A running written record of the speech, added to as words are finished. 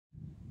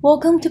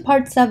Welcome to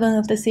part 7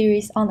 of the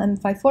series on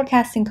M5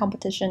 forecasting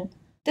competition.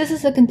 This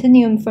is a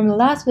continuum from the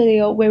last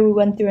video where we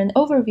went through an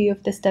overview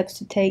of the steps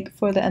to take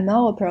for the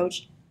ML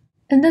approach.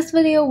 In this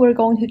video, we're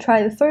going to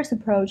try the first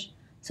approach,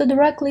 so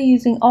directly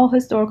using all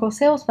historical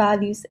sales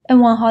values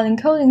and one-hot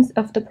encodings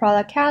of the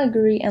product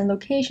category and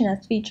location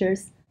as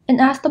features,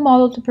 and ask the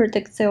model to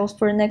predict sales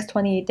for the next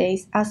 28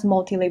 days as a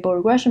multi-label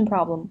regression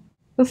problem.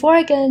 Before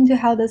I get into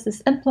how this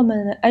is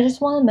implemented, I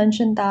just want to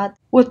mention that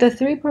with the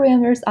 3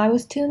 parameters I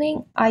was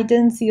tuning, I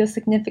didn't see a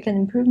significant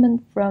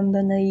improvement from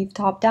the naive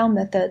top-down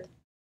method.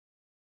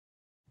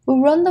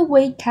 We'll run the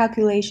weight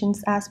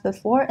calculations as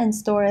before and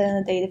store it in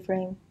a data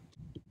frame.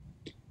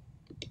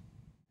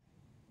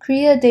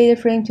 Create a data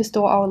frame to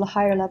store all the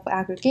higher level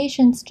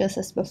aggregations just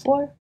as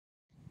before,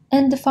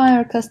 and define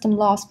our custom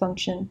loss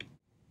function.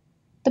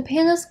 The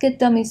panel's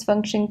getDummies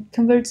function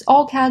converts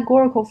all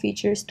categorical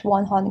features to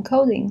one-hot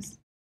encodings.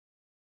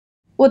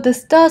 What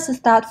this does is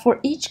that for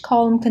each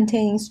column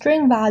containing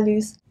string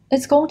values,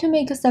 it's going to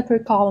make a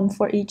separate column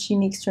for each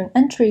unique string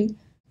entry,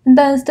 and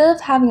then instead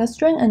of having a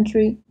string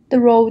entry, the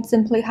row would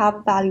simply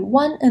have value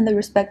 1 in the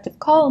respective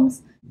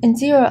columns and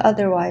 0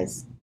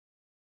 otherwise.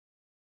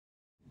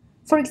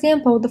 For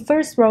example, the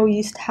first row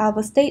used to have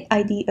a state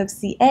ID of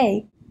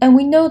CA, and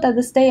we know that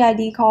the state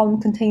ID column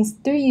contains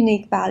 3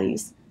 unique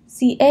values,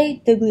 CA,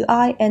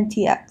 WI, and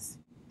TX.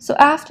 So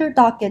after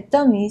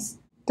 .getDummies,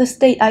 the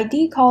state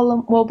ID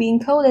column will be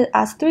encoded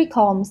as 3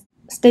 columns,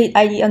 state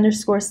ID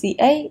underscore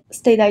CA,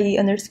 state ID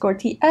underscore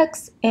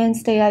TX, and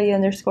state ID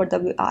underscore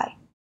WI.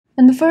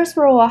 And the first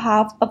row will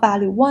have a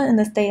value 1 in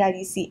the state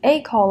ID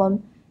CA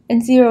column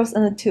and zeros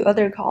in the 2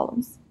 other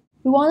columns.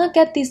 We want to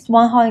get these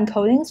one-hot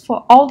encodings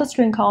for all the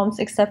string columns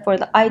except for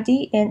the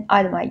ID and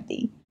item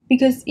ID,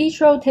 because each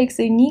row takes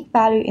a unique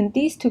value in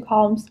these 2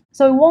 columns,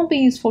 so it won't be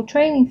useful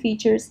training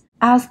features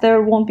as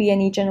there won't be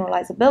any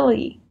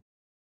generalizability.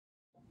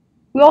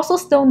 We also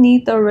still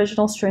need the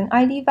original string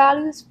ID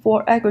values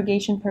for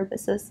aggregation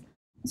purposes,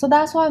 so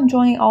that's why I'm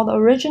joining all the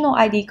original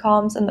ID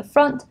columns in the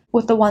front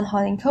with the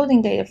one-hot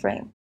encoding data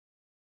frame.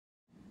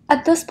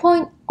 At this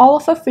point, all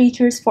of our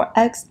features for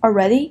X are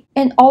ready,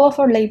 and all of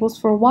our labels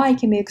for Y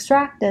can be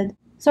extracted,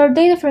 so our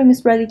data frame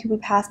is ready to be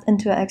passed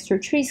into an extra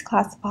trees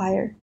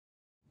classifier.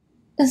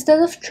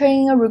 Instead of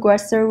training a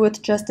regressor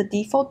with just the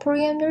default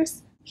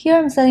parameters, here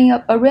I'm setting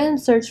up a random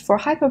search for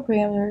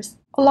hyperparameters,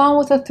 along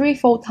with a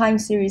 3-fold time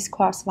series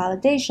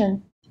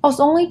cross-validation. I was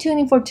only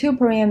tuning for 2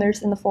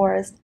 parameters in the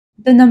forest,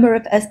 the number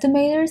of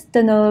estimators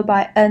denoted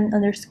by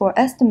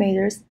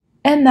n_estimators,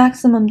 and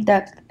maximum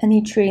depth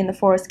any tree in the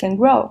forest can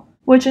grow,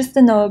 which is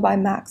denoted by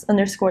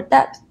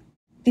max_depth.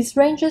 These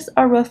ranges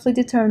are roughly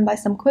determined by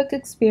some quick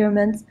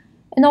experiments,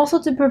 and also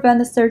to prevent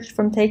the search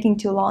from taking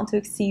too long to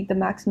exceed the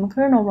maximum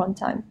kernel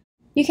runtime.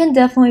 You can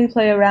definitely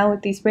play around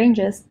with these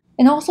ranges,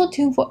 and also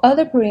tune for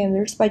other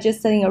parameters by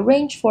just setting a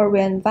range for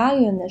random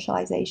value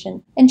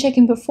initialization, and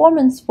checking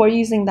performance for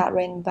using that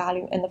random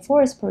value in the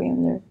forest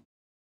parameter.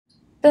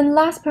 Then the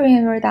last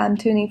parameter that I'm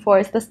tuning for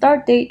is the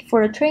start date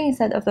for the training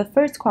set of the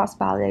first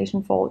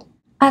cross-validation fold.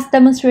 As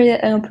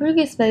demonstrated in a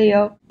previous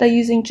video, that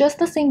using just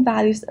the same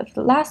values of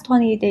the last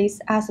 28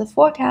 days as a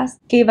forecast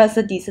gave us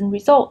a decent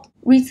result.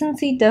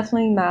 Recency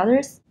definitely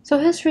matters, so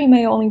history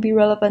may only be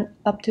relevant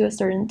up to a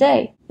certain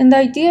day. And the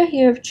idea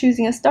here of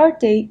choosing a start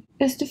date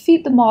is to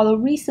feed the model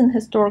recent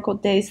historical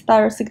days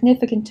that are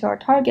significant to our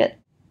target.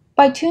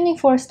 By tuning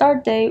for a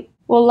start date,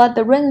 we'll let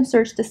the random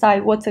search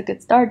decide what's a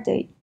good start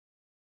date.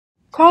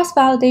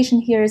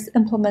 Cross-validation here is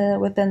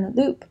implemented within a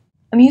loop.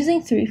 I'm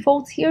using 3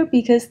 folds here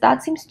because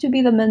that seems to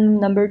be the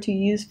minimum number to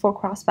use for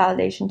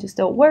cross-validation to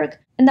still work,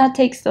 and that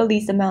takes the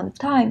least amount of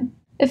time.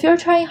 If you're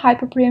trying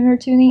hyperparameter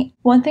tuning,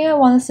 one thing I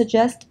want to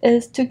suggest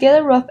is to get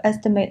a rough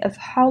estimate of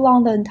how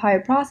long the entire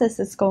process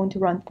is going to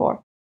run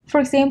for. For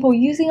example,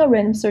 using a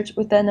random search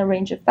within a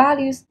range of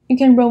values, you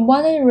can run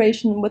 1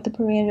 iteration with the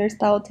parameters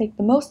that will take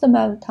the most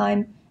amount of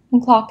time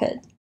and clock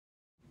it.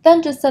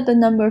 Then just set the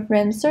number of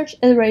random search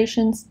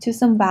iterations to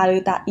some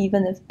value that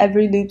even if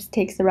every loop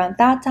takes around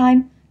that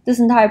time, this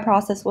entire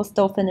process will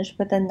still finish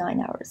within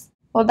 9 hours.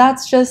 Well,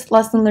 that's just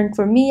lesson learned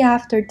for me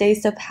after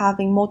days of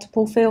having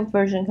multiple failed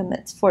version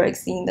commits for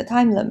exceeding the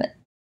time limit.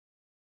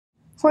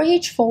 For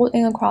each fold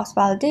in a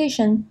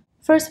cross-validation,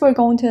 first we're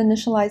going to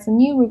initialize a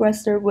new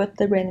regressor with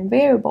the random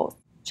variables.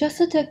 Just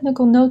a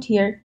technical note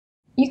here,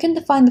 you can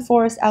define the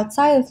forest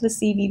outside of the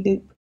CV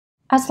loop,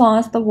 as long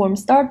as the warm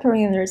start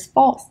parameter is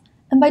false,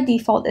 and by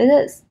default it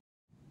is.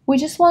 We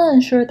just want to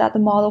ensure that the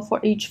model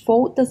for each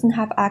fold doesn't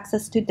have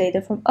access to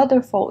data from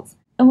other folds,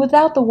 and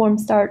without the warm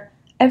start,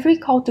 every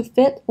call to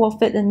fit will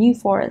fit a new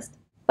forest.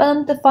 But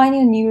I'm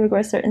defining a new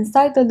regressor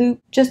inside the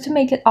loop just to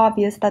make it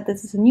obvious that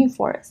this is a new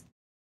forest.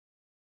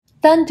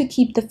 Then to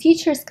keep the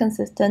features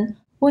consistent,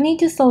 we'll need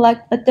to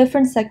select a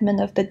different segment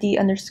of the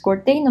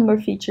d_date number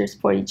features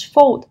for each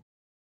fold.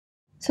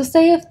 So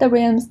say if the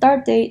random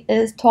start date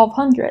is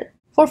 1200,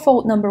 for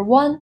fold number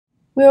 1,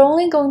 we're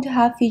only going to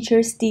have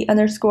features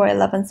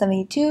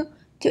d_1172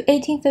 to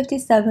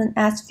 1857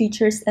 as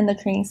features in the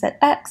training set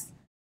X,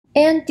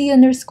 and d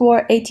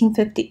underscore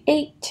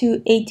 1858 to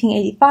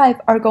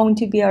 1885 are going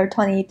to be our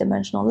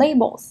 28-dimensional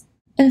labels.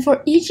 And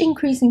for each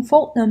increasing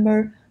fold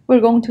number, we're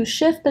going to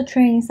shift the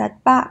training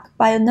set back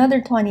by another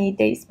 28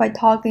 days by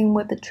toggling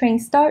with the train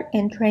start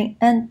and train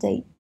end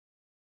date.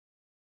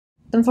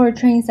 Then for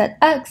training set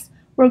X,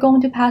 we're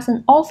going to pass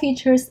in all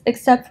features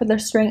except for the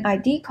string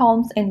ID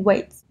columns and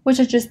weights, which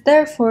are just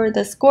there for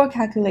the score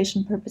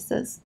calculation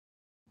purposes.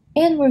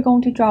 And we're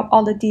going to drop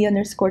all the d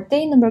underscore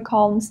day number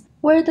columns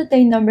where the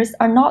day numbers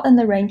are not in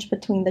the range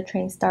between the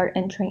train start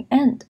and train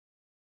end.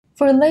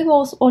 For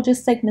labels, we'll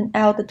just segment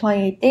out the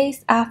 28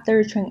 days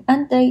after train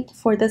end date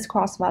for this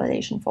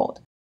cross-validation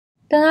fold.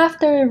 Then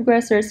after the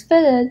regressor is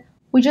fitted,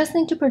 we just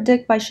need to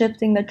predict by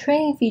shifting the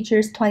training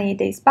features 28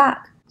 days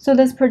back. So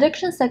this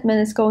prediction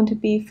segment is going to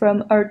be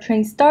from our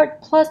train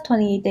start plus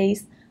 28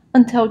 days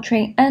until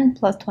train end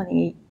plus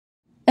 28.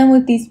 And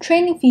with these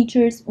training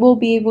features, we'll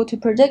be able to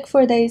predict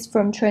for days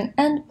from train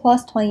end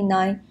plus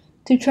 29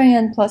 to train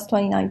end plus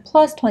 29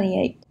 plus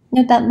 28.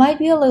 Now that might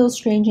be a little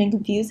strange and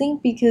confusing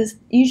because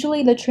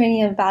usually the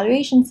training and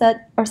evaluation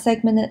set are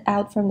segmented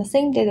out from the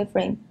same data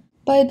frame,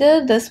 but I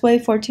did it this way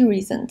for two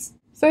reasons.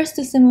 First,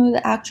 to simulate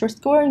the actual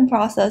scoring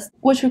process,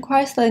 which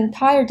requires the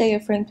entire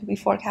data frame to be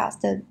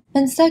forecasted.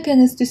 And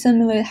second is to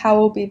simulate how it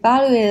will be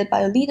evaluated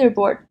by a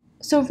leaderboard.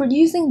 So for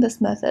using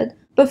this method,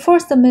 before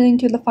submitting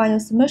to the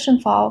final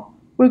submission file,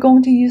 we're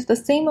going to use the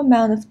same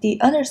amount of d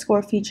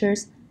underscore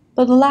features,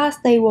 but the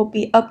last day will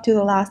be up to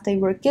the last day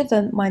we're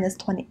given minus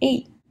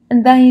 28.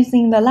 And then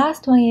using the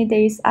last 28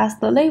 days as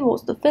the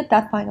labels to fit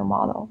that final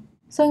model.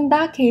 So in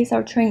that case,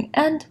 our train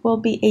end will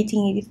be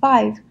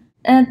 1885,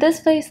 and at this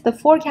phase, the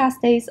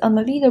forecast days on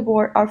the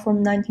leaderboard are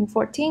from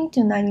 1914 to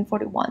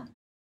 1941,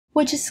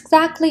 which is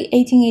exactly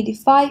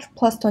 1885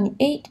 plus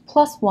 28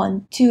 plus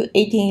 1 to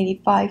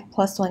 1885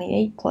 plus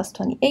 28 plus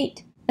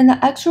 28, and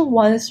the extra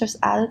 1 is just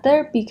added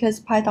there because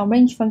Python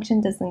range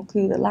function doesn't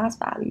include the last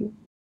value.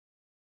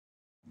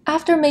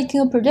 After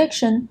making a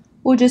prediction,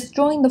 we'll just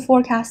join the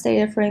forecast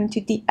data frame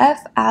to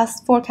df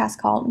as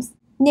forecast columns,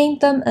 name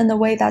them in a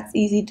way that's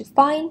easy to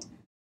find,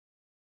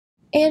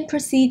 and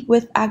proceed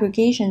with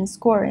aggregation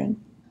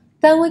scoring.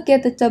 Then we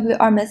get the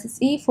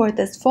WRMSE for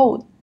this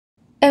fold,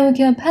 and we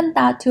can append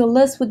that to a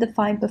list we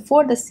defined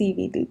before the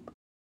CV loop.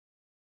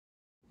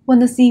 When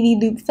the CV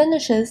loop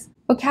finishes,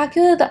 we'll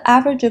calculate the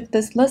average of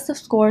this list of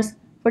scores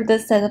for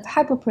this set of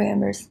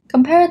hyperparameters,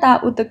 compare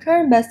that with the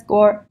current best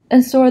score,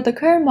 and store the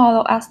current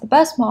model as the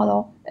best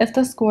model if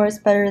the score is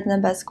better than the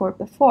best score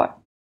before.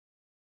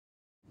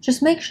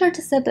 Just make sure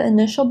to set the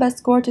initial best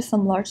score to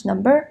some large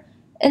number,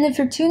 and if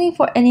you're tuning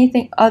for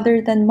anything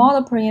other than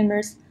model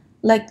parameters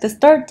like the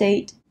start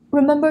date,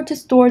 remember to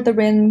store the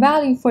random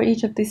value for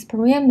each of these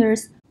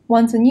parameters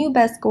once a new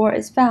best score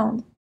is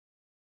found.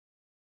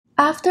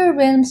 After a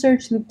random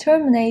search loop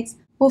terminates,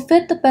 we'll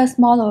fit the best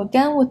model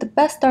again with the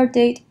best start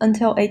date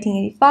until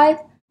 1885,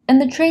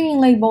 and the training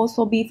labels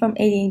will be from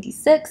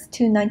 1886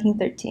 to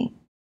 1913.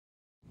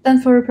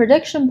 Then for the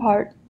prediction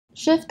part,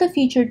 shift the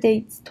feature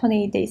dates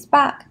 28 days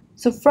back,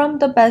 so from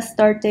the best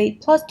start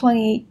date plus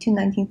 28 to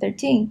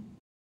 1913.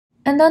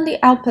 And then the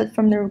output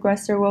from the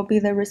regressor will be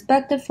the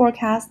respective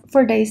forecast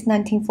for days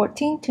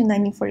 1914 to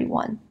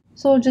 1941.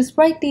 So we'll just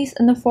write these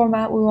in the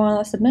format we want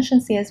our submission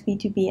CSV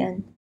to be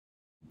in.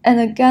 And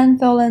again,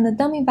 fill in the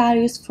dummy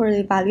values for the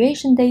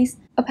evaluation days,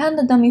 append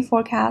the dummy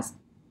forecast,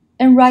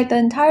 and write the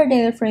entire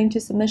data frame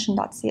to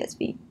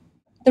submission.csv.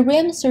 The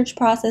random search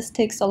process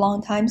takes a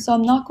long time, so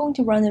I'm not going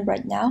to run it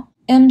right now,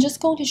 and I'm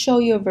just going to show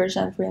you a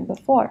version I've ran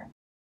before.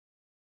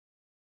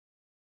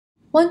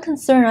 One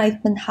concern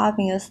I've been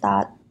having is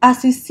that,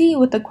 as you see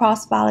with the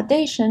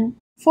cross-validation,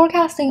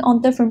 forecasting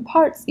on different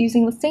parts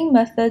using the same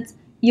methods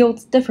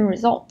yields different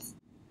results.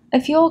 I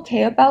feel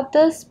okay about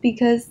this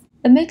because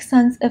it makes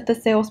sense if the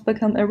sales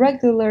become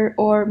irregular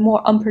or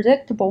more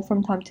unpredictable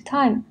from time to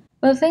time.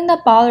 But the thing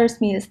that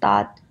bothers me is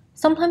that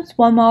sometimes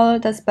one model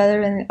does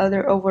better than the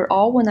other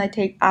overall when I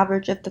take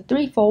average of the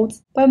 3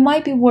 folds, but it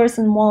might be worse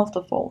in one of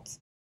the folds.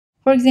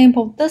 For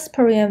example, this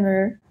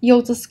parameter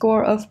yields a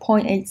score of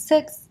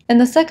 0.86 in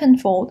the second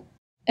fold,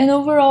 and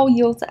overall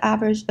yields an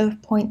average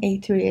of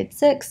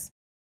 0.8386.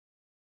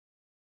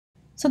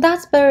 So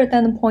that's better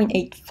than the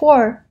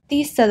 0.84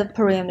 these set of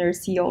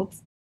parameters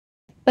yields.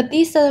 But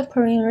these set of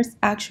parameters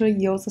actually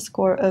yields a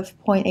score of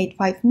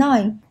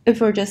 0.859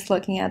 if we're just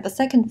looking at the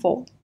second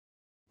fold.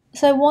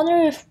 So I wonder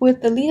if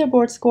with the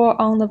leaderboard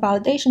score on the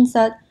validation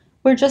set,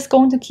 we're just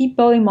going to keep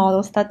building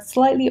models that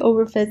slightly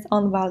overfits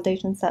on the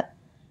validation set.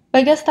 But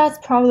I guess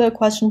that's probably a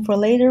question for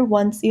later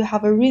once you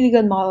have a really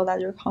good model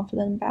that you're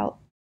confident about.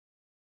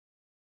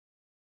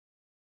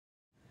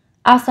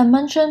 As I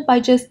mentioned, by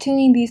just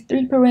tuning these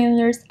 3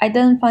 parameters, I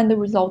didn't find the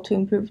result to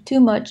improve too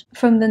much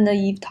from the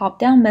naive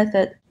top-down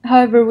method.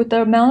 However, with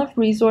the amount of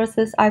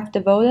resources I've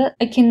devoted,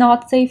 I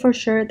cannot say for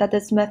sure that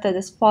this method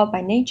is flawed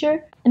by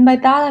nature, and by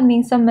that I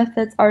mean some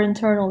methods are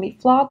internally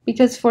flawed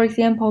because, for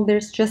example,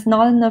 there's just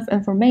not enough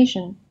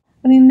information.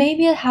 I mean,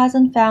 maybe it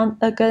hasn't found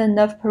a good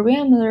enough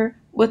parameter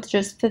with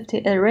just 50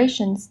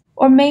 iterations,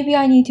 or maybe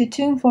I need to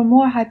tune for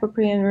more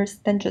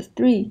hyperparameters than just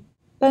 3.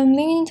 but I'm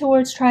leaning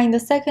towards trying the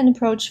second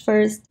approach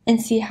first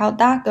and see how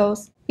that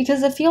goes,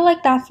 because I feel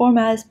like that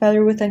format is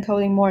better with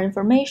encoding more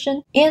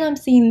information, and I'm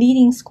seeing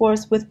leading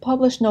scores with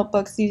published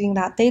notebooks using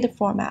that data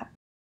format.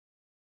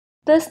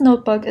 This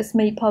notebook is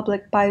made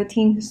public by a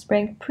team who's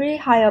ranked pretty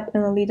high up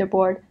in the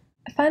leaderboard.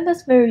 I find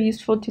this very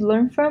useful to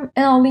learn from,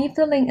 and I'll leave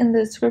the link in the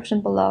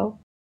description below.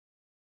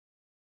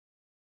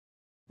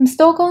 I'm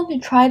still going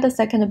to try the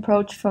second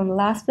approach from the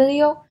last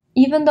video,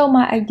 even though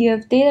my idea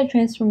of data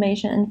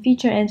transformation and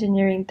feature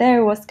engineering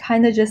there was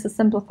kinda just a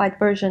simplified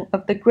version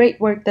of the great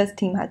work this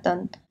team had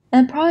done,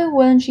 and probably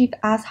wouldn't achieve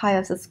as high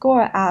of a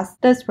score as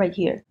this right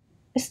here.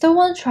 I still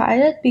want to try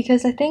it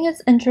because I think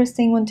it's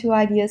interesting when two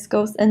ideas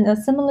goes in a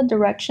similar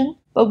direction,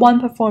 but one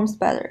performs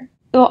better.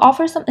 It will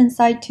offer some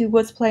insight to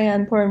what's playing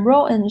an important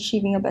role in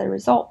achieving a better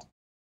result.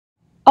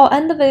 I'll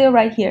end the video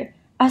right here.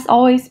 As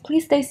always,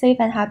 please stay safe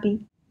and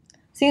happy.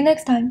 See you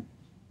next time.